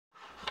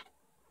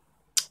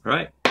All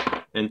right,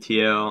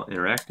 Mul-t-lock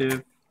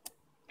Interactive.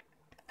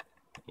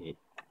 It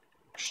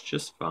works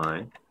just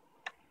fine.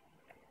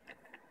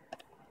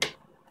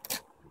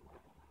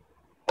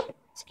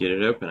 Let's get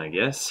it open, I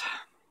guess.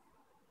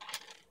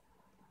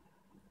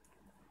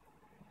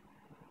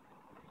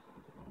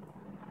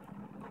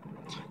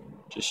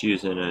 Just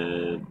using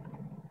a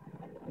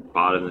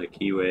bottom of the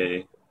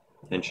keyway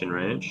tension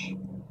wrench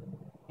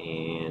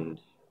and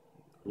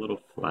a little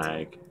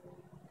flag.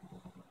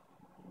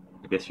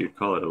 I guess you'd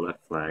call it a left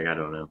flag, I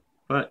don't know.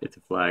 But it's a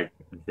flag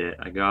that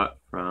I got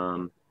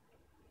from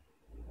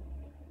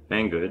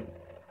Banggood,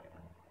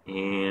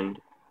 and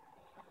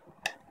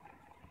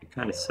it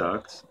kind of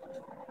sucks.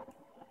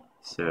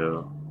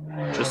 So,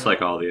 just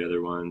like all the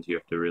other ones, you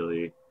have to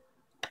really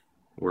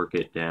work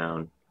it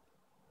down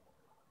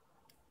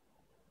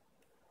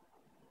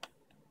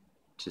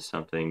to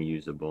something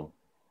usable.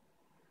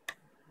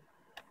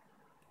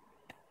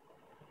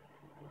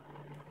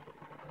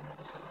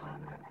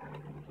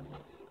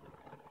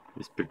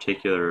 This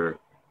particular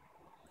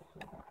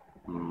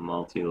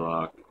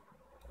Mul-t-lock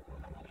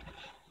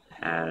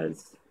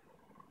has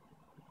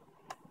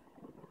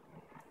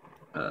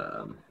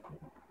a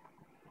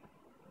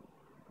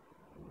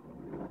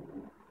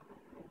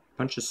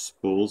bunch of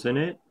spools in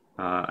it.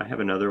 I have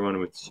another one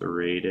with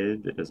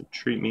serrated that doesn't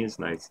treat me as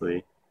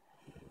nicely,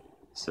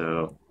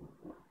 so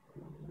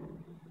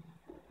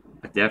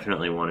I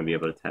definitely want to be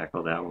able to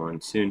tackle that one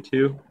soon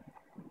too.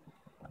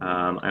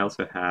 I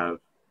also have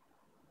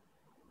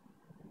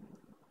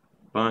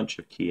a bunch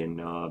of key and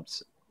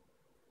knobs,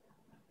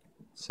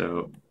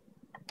 so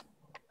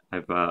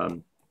I've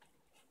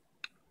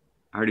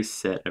already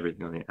set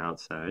everything on the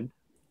outside.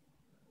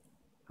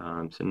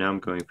 So now I'm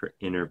going for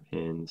inner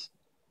pins.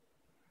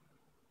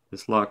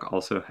 This lock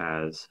also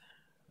has,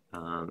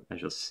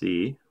 as you'll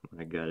see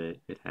when I gut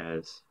it, it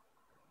has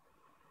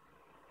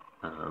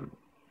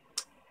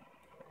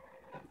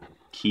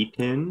key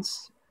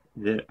pins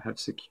that have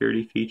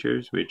security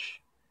features,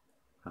 which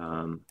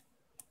none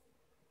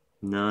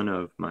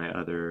of my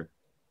other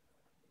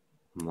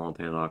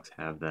Mul-t-locks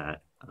have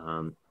that.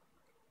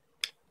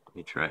 Let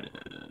me try to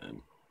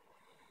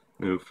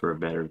move for a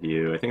better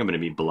view. I think I'm going to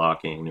be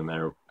blocking no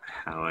matter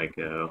how I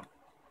go,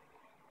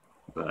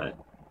 but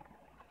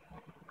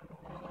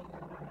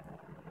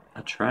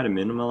I'll try to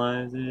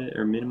minimize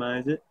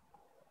it.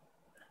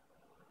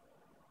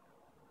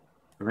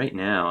 Right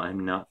now,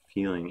 I'm not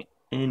feeling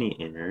any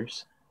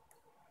inners,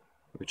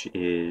 which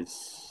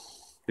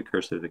is the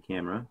curse of the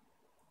camera.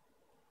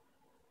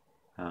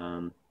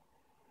 I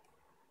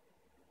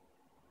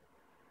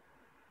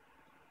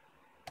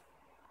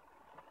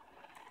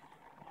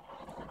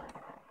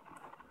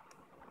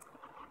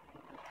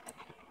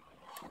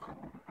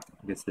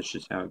guess that's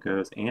just how it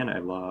goes, and I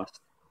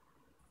lost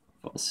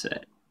full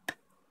set.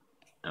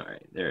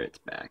 Alright, there it's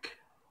back.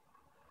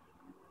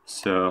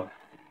 So,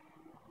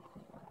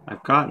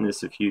 I've gotten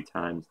this a few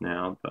times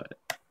now, but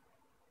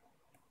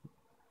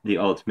the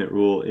ultimate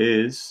rule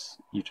is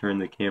you turn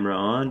the camera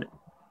on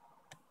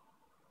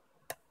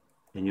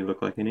and you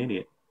look like an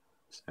idiot.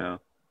 So,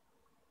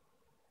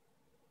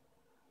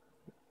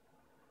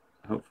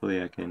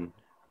 hopefully I can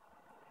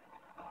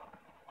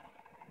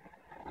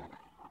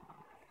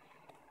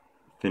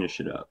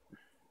finish it up.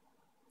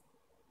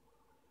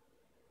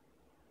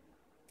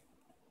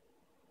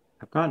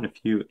 I've gotten a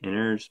few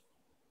inners,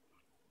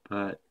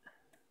 but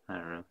I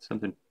don't know,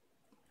 something,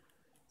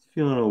 it's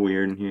feeling a little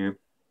weird in here.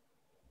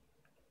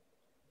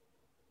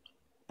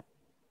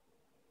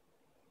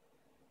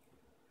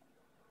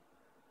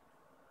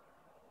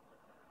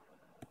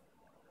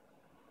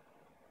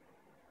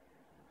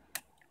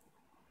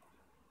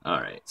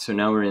 Alright, so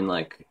now we're in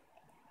like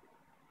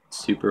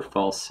super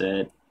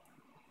falset,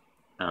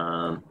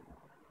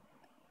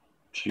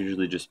 which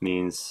usually just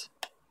means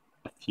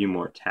a few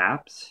more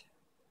taps.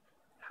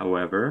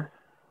 However,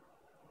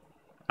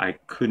 I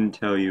couldn't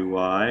tell you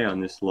why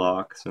on this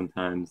lock.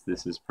 Sometimes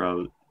this is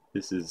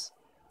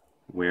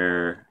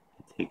where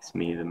it takes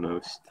me the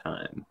most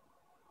time.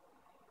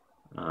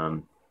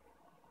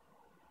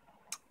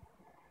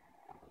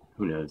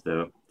 Who knows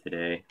though,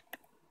 today.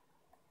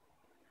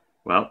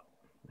 Well,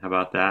 how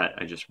about that?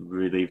 I just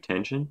relieved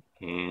tension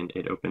and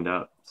it opened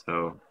up.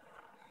 So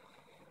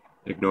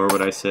ignore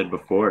what I said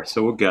before.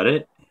 So we'll gut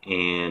it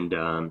and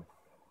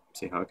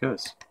see how it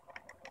goes.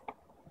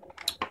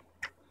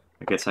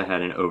 I guess I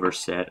had an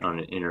overset on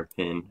an inner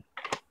pin.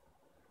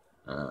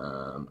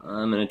 I'm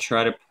going to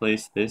try to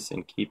place this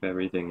and keep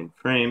everything in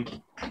frame.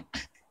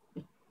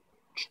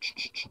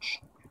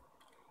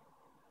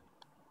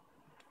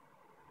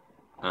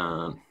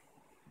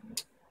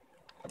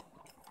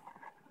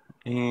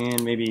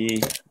 And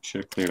maybe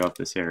should have cleared off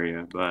this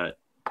area, but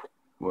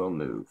we'll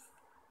move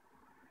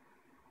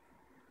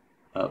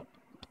up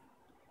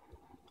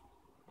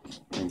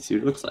and see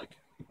what it looks like.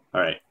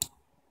 All right.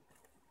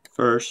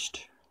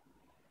 First,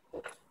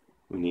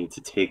 we need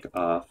to take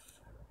off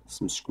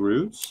some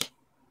screws.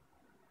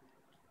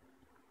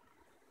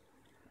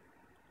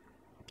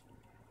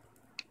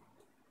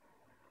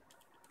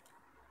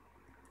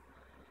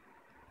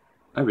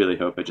 I really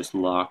hope I just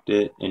locked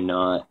it and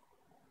not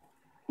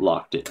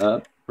locked it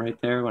up right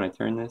there when I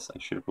turned this. I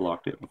should have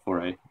locked it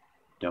before I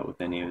dealt with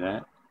any of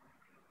that.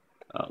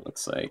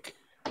 Looks like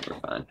we're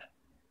fine.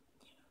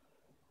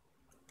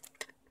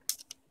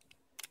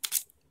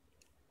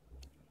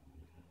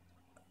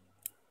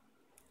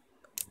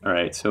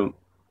 Alright, so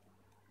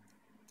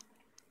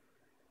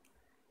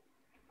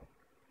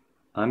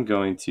I'm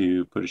going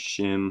to put a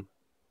shim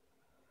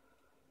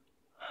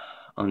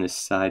on this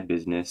side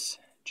business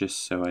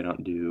just so I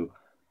don't do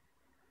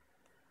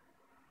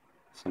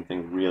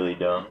something really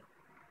dumb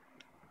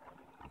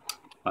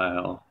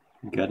while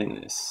gutting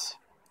this.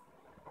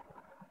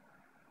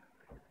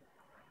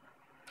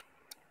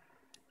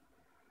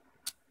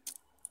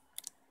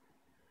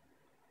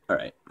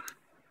 Alright.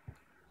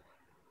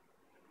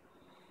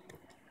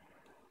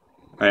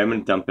 Alright, I'm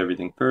going to dump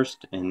everything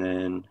first and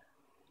then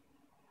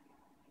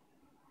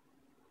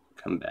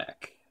come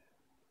back.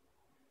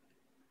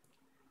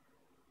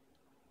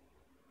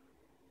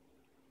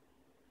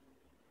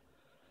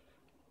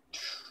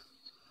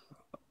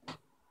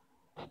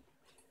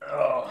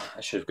 Oh,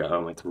 I should have got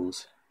all my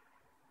tools.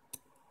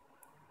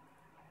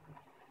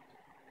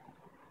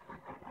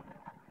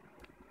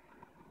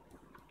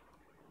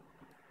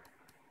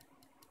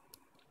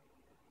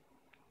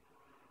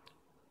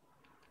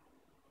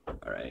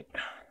 Alright,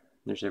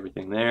 there's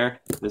everything there.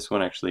 This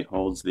one actually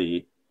holds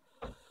the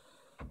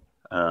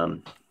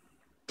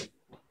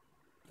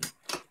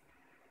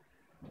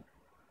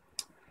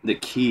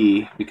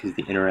key because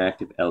the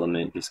interactive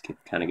element just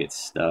kind of gets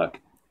stuck.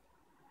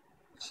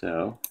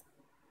 So,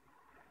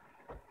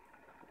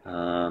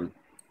 alright,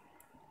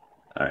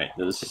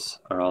 those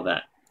are all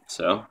that.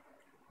 So,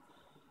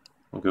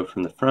 we'll go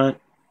from the front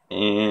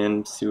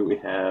and see what we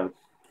have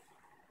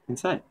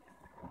inside.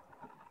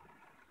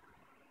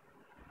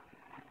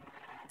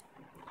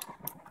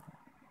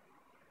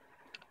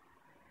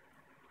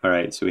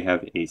 Alright, so we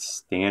have a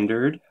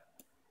standard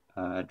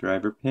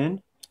driver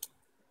pin,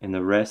 and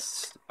the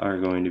rest are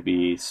going to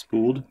be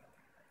spooled.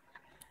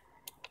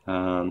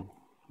 I'm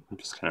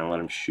just kind of let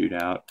them shoot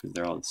out because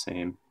they're all the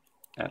same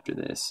after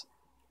this.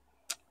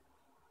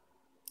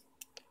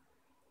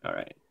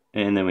 Alright,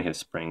 and then we have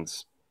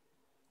springs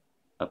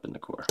up in the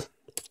core.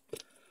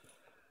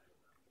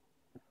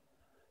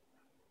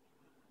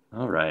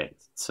 Alright,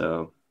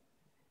 so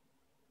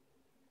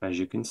as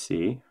you can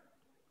see,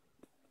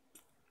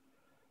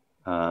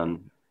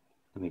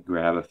 let me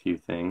grab a few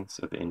things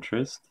of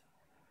interest.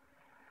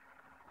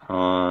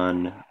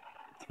 On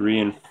 3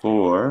 and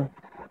 4,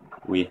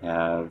 we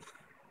have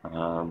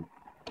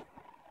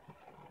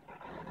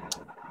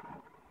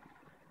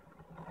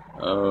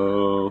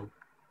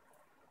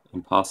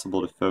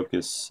impossible to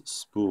focus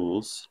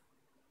spools.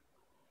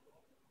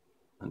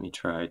 Let me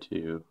try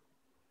to.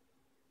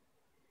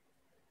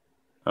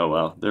 Oh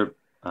well, they're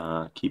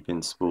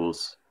keep-in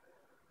spools,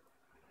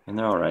 and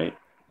they're alright.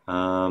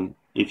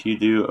 If you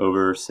do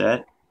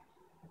overset,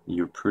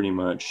 you're pretty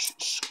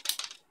much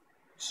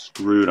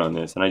screwed on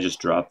this, and I just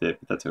dropped it,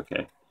 but that's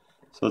okay.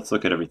 So let's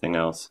look at everything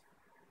else.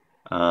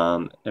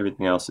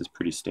 Everything else is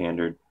pretty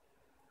standard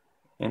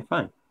and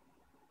fine.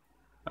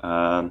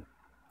 I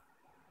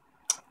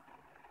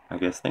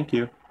guess thank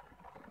you.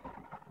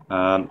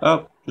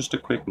 Oh, just a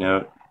quick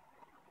note.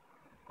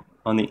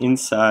 On the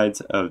insides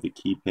of the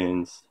key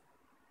pins,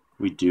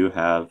 we do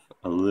have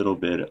a little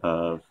bit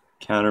of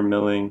counter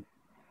milling,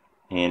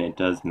 and it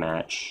does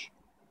match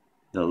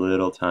the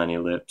little tiny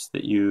lips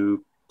that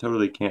you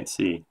totally can't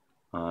see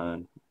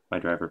on my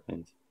driver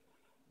pins.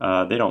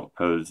 They don't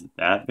pose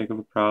that big of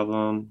a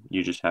problem.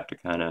 You just have to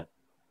kind of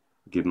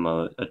give them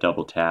a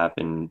double tap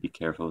and be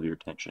careful of your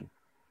tension.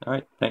 All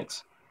right,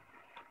 thanks.